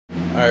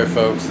Alright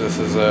folks, this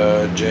is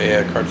Jay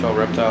at Cartel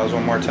Reptiles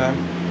one more time.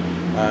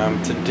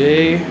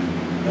 Today,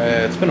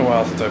 it's been a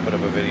while since I put up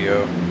a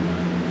video,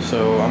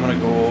 so I'm going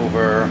to go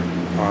over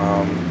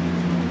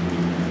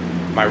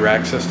my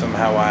rack system,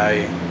 how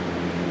I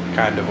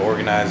kind of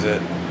organize it.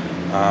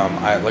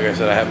 Like I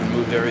said, I haven't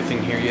moved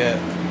everything here yet,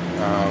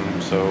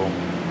 so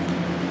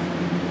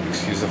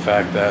excuse the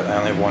fact that I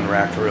only have one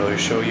rack to really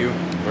show you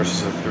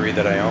versus the three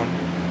that I own.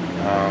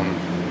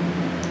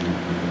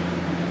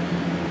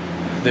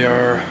 They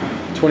are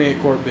 28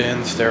 quart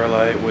bins,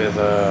 Sterilite, with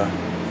a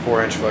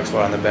 4-inch flex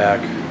spot on the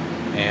back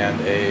and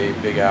a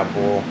Big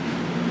Apple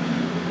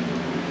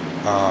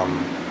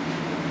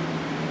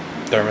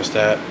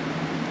thermostat.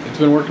 It's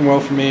been working well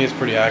for me. It's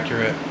pretty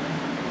accurate.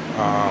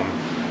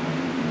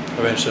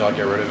 Eventually I'll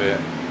get rid of it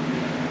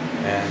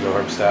and go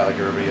Herbstat like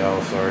everybody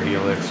else, or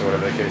Helix, or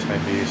whatever the case may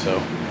be.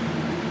 So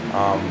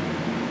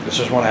it's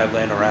just one I had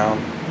laying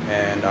around,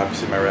 and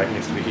obviously my rack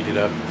needs to be heated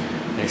up.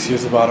 And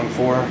excuse the bottom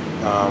four.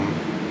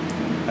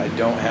 I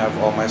don't have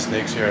all my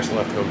snakes here. I still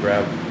have to go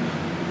grab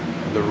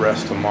the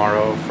rest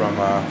tomorrow from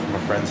a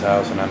friend's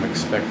house, and I'm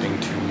expecting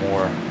 2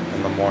 more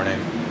in the morning.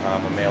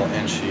 A male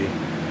Enchi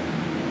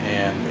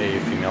and a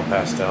female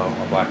pastel,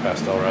 a black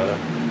pastel rather.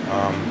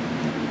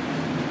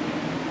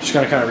 Just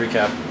gonna kind of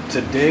recap.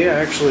 Today I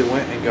actually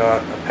went and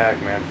got a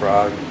Pac-Man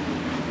frog.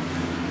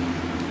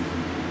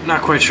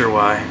 Not quite sure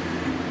why.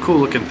 Cool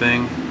looking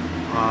thing.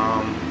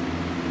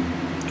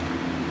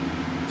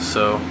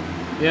 So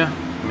yeah,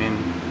 I mean,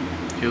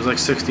 he was like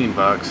 16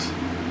 bucks.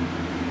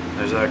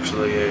 There's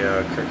actually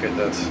a cricket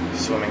that's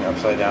swimming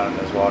upside down in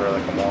his water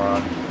like a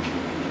moron.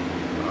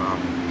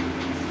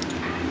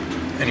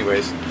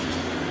 Anyways,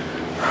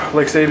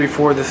 like I stated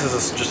before, this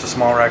is just a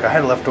small rack. I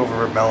had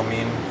leftover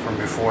melamine from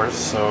before,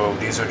 so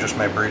these are just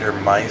my breeder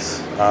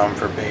mice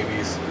for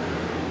babies.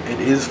 It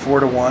is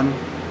 4-to-1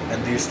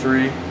 in these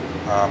three.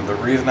 The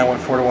reason I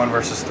went 4-to-1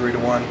 versus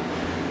 3-to-1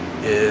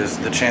 is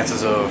the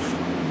chances of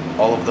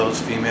all of those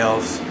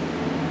females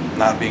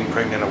not being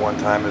pregnant at one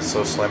time is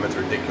so slim, it's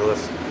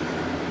ridiculous.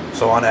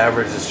 So on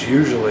average it's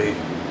usually 2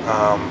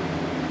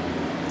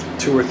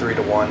 or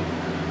 3-to-1,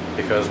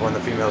 because when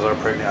the females are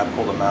pregnant I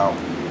pull them out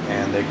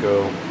and they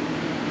go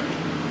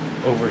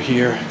over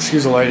here.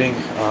 Excuse the lighting,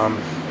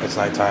 it's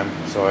nighttime,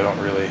 so I don't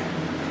really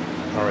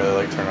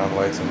like turning on the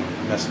lights and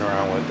messing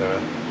around with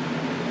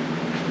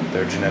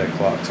their genetic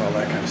clocks, all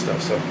that kind of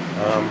stuff. So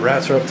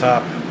rats are up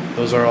top.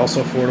 Those are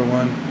also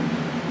 4-to-1.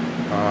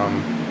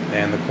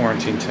 And the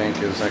quarantine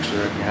tank is actually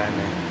right behind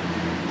me.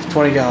 It's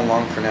 20 gallon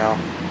long for now,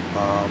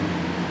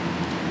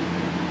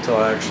 until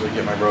I actually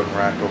get my rodent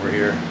rack over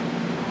here.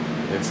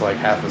 It's like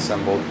half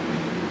assembled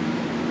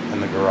in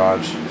the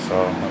garage,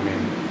 so I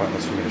mean,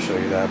 pointless for me to show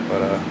you that,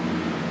 but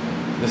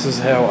this is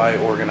how I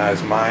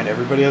organize mine.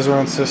 Everybody has their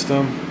own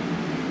system,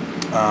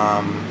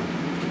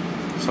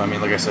 so I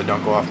mean, like I said,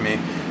 don't go off me.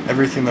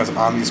 Everything that's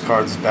on these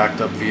cards is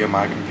backed up via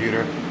my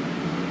computer,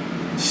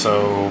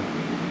 so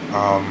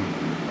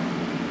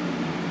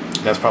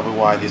that's probably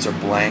why these are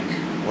blank.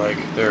 Like,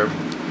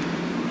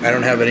 I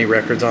don't have any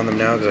records on them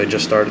now because I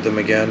just started them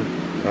again.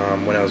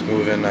 When I was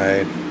moving,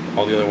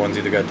 all the other ones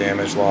either got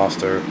damaged,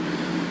 lost, or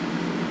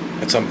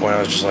at some point I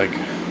was just like,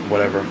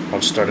 whatever, I'll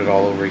just start it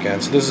all over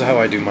again. So this is how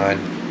I do mine.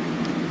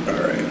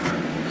 Alright.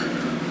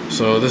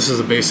 So this is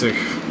a basic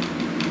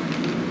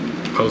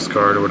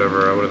postcard, or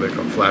whatever, what do they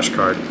call it?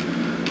 Flashcard.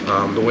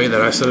 The way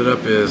that I set it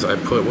up is I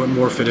put what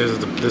morph it is.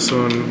 This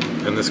one,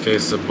 in this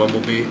case, is a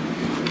bumblebee,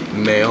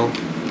 male.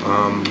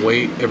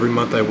 Weight, every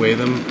month I weigh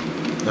them.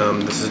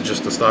 This is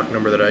just the stock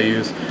number that I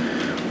use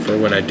for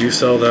when I do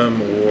sell them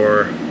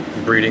or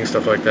breeding,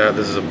 stuff like that.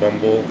 This is a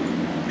Bumble,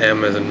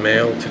 M as in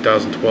male,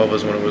 2012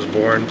 is when it was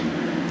born.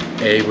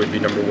 A would be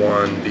number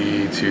 1,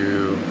 B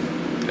 2,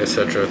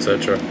 etc,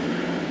 etc.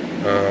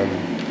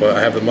 But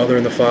I have the mother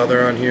and the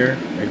father on here,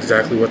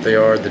 exactly what they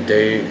are, the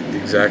day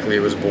exactly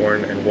it was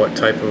born, and what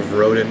type of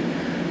rodent,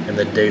 and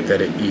the date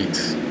that it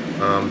eats.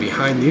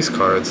 Behind these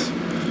cards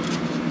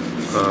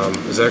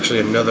is actually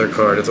another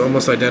card. It's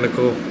almost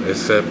identical,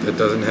 except it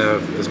doesn't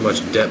have as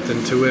much depth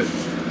into it.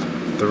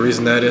 The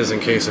reason that is, in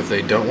case if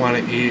they don't want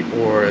to eat,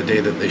 or a day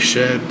that they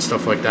shed,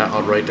 stuff like that,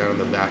 I'll write down in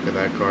the back of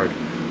that card.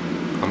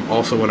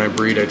 Also, when I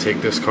breed, I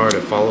take this card,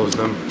 it follows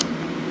them.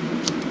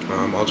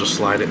 I'll just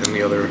slide it in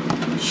the other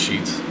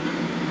sheets.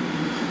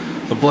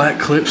 The black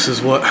clips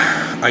is what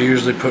I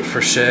usually put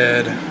for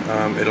shed.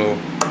 I'll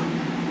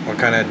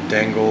kind of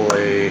dangle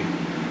a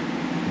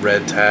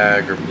red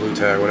tag or blue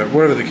tag,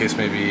 whatever the case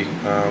may be.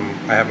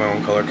 I have my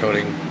own color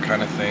coding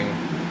kind of thing.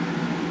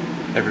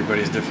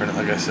 Everybody's different,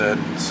 like I said.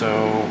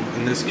 So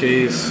in this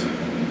case,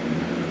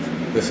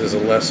 this is a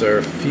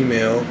lesser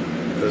female.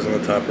 This is in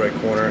the top right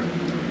corner.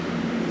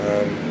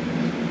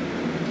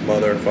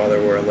 Mother and father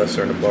were a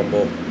lesser and a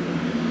Bumble.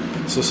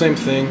 So same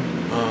thing.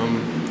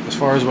 As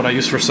far as what I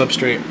use for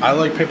substrate, I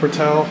like paper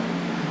towel.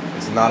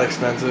 It's not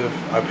expensive.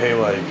 I pay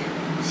like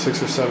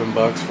 $6 or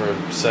 $7 for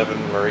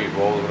 7 or 8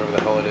 rolls, whatever the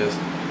hell it is,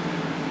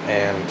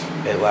 and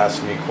it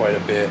lasts me quite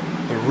a bit.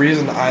 The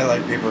reason I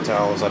like paper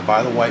towel is I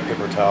buy the white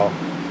paper towel.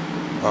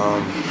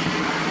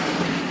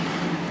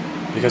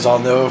 because I'll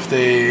know if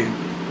they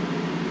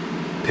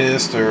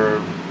pissed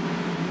or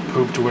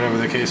pooped or whatever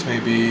the case may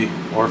be,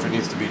 or if it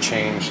needs to be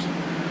changed.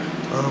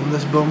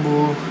 This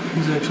Bumble,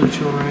 he's actually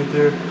chilling right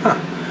there.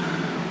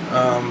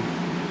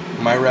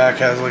 My rack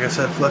has, like I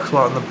said, flex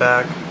spot in the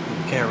back.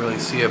 You can't really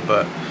see it,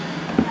 but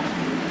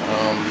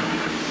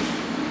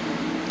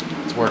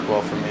it's worked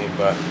well for me.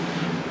 But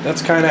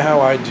that's kind of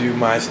how I do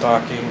my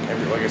stocking.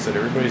 Like I said,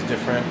 everybody's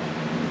different.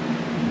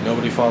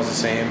 Nobody follows the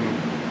same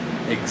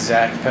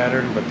exact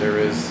pattern, but there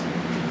is,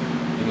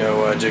 you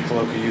know, Jake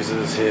Coloca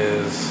uses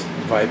his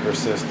Viper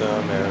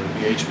system and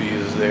BHB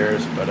uses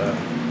theirs, but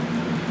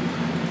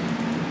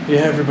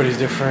yeah, everybody's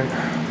different.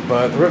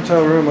 But the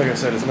reptile room, like I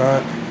said, it's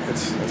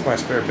my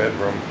spare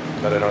bedroom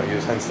that I don't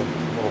use, hence the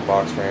little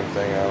box frame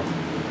thing.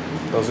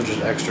 Those are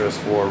just extras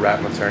for rat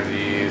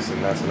maternities,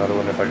 and that's another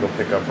one if I go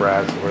pick up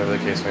rats or whatever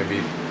the case may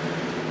be,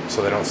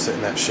 so they don't sit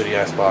in that shitty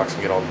ass box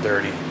and get all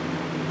dirty.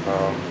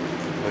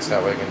 At least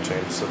that way I can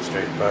change the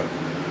substrate. But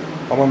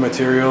all my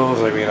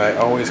materials, I mean, I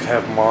always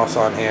have moss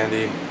on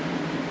handy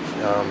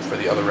for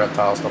the other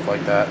reptile stuff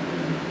like that.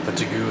 The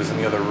tegu is in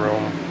the other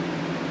room,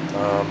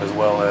 as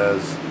well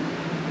as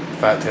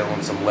fat tail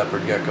and some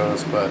leopard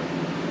geckos. But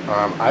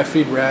I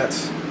feed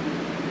rats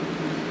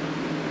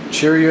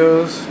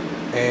Cheerios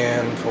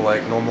and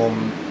like normal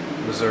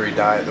Missouri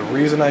diet. The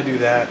reason I do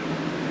that,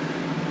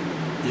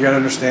 you gotta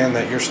understand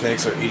that your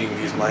snakes are eating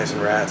these mice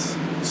and rats.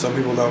 Some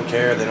people don't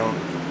care, they don't,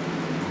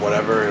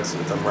 whatever, it's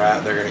a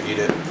rat, they're gonna eat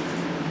it.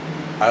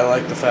 I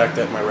like the fact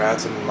that my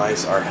rats and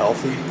mice are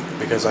healthy,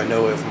 because I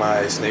know if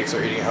my snakes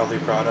are eating a healthy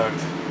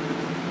product,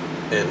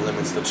 it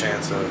limits the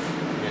chance of,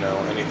 you know,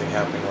 anything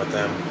happening with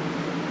them.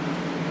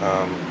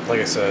 Like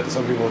I said,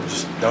 some people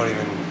just don't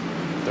even,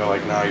 they're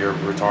like, nah, you're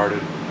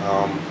retarded.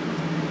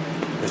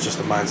 It's just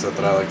the mindset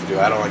that I like to do.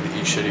 I don't like to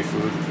eat shitty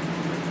food,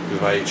 because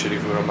if I eat shitty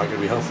food, I'm not going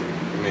to be healthy.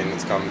 I mean,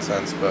 it's common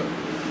sense, but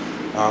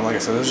like I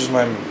said, this is just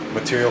my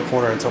material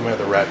corner until my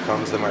other rat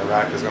comes. Then my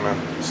rack is going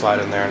to slide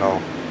in there, and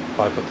I'll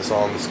probably put this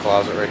all in this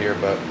closet right here.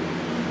 But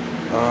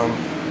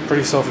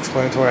pretty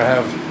self-explanatory. I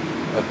have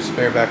a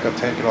spare backup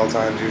tank at all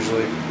times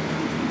usually.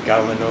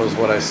 God only knows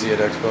what I see at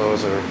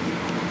expos or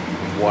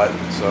what,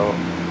 so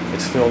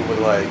it's filled with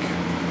like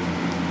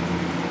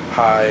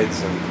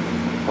hides and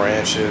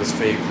branches,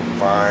 fake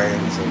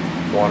vines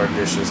and water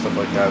dishes, stuff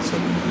like that, so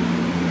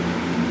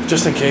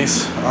just in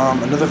case.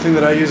 Another thing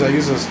that I use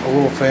is a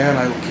little fan.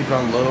 I keep it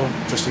on low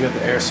just to get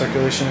the air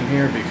circulation in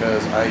here,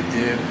 because I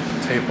did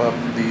tape up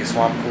the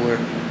swamp cooler.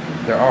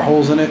 There are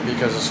holes in it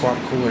because the swamp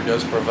cooler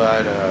does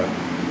provide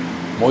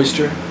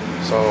moisture,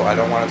 so I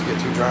don't want it to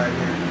get too dry in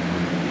here.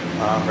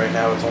 Right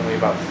now it's only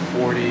about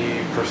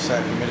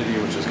 40% humidity,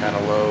 which is kind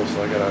of low,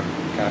 so I gotta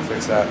kind of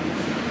fix that.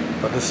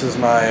 But this is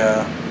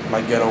my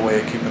my ghetto way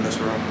of keeping this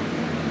room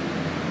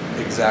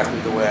exactly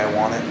the way I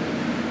want it.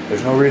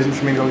 There's no reason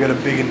for me to go get a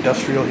big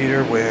industrial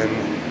heater when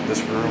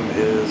this room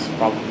is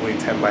probably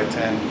 10 by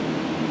 10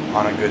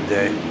 on a good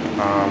day.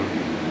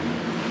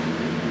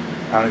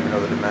 I don't even know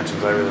the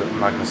dimensions. I'm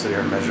not going to sit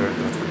here and measure it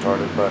because it's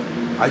retarded, but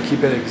I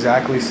keep it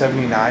exactly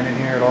 79 in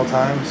here at all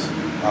times.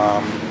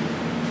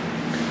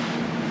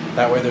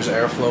 That way there's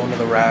airflow into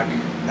the rack,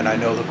 and I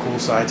know the cool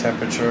side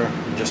temperature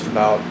just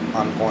about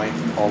on point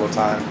all the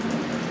time.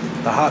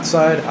 The hot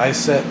side, I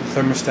set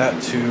the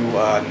thermostat to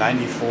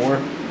 94.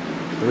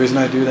 The reason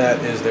I do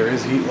that is there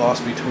is heat loss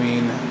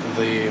between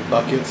the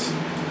buckets.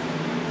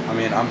 I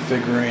mean, I'm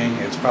figuring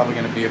it's probably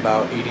going to be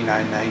about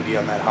 89, 90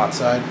 on that hot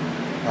side.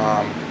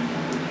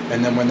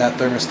 And then when that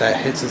thermostat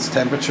hits its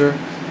temperature,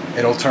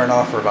 it'll turn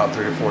off for about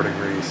 3 to 4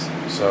 degrees.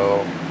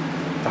 So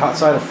the hot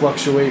side will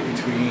fluctuate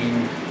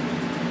between,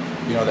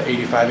 you know, the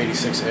 85,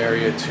 86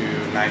 area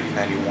to 90,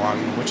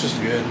 91, which is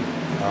good.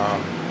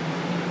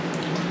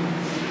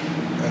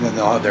 And then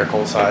they'll have their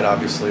cold side,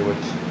 obviously, with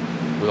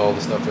all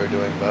the stuff they're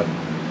doing. But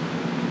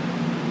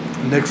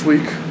next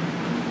week,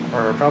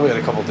 or probably in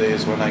a couple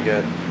days when I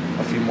get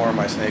a few more of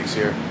my snakes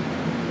here,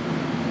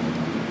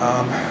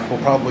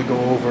 we'll probably go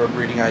over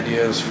breeding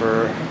ideas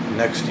for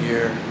next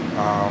year,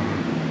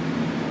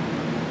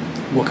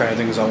 what kind of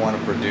things I want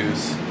to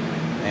produce,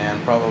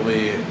 and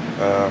probably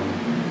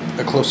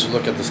a closer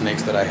look at the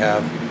snakes that I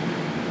have.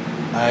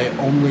 I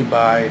only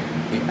buy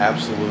the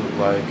absolute,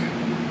 like,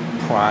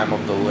 prime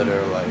of the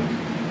litter, like,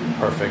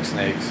 perfect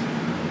snakes.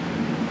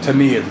 To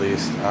me, at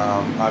least.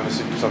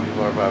 Obviously, some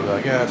people are probably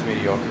like, yeah, it's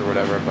mediocre or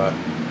whatever, but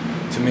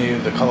to me,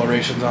 the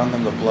colorations on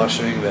them, the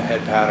blushing, the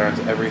head patterns,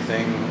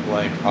 everything,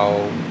 like,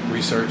 I'll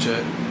research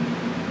it,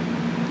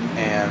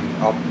 and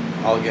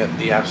I'll get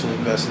the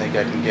absolute best snake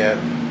I can get,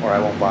 or I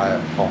won't buy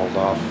it. I'll hold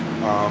off.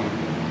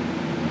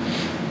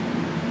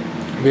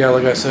 But yeah,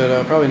 like I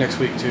said, probably next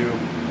week too,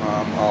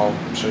 I'll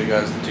show you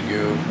guys the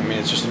tegu. I mean,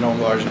 it's just a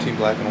normal Argentine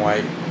black and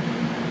white,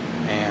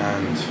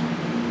 and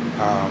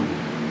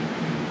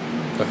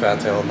the fat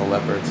tail and the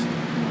leopards,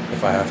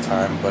 if I have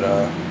time. But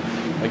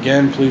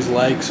again, please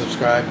like,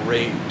 subscribe,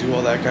 rate, do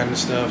all that kind of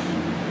stuff.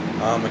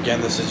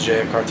 Again, this is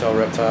Jay at Cartel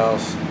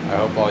Reptiles. I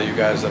hope all you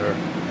guys that are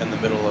in the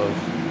middle of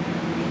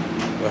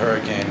the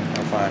hurricane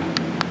are fine.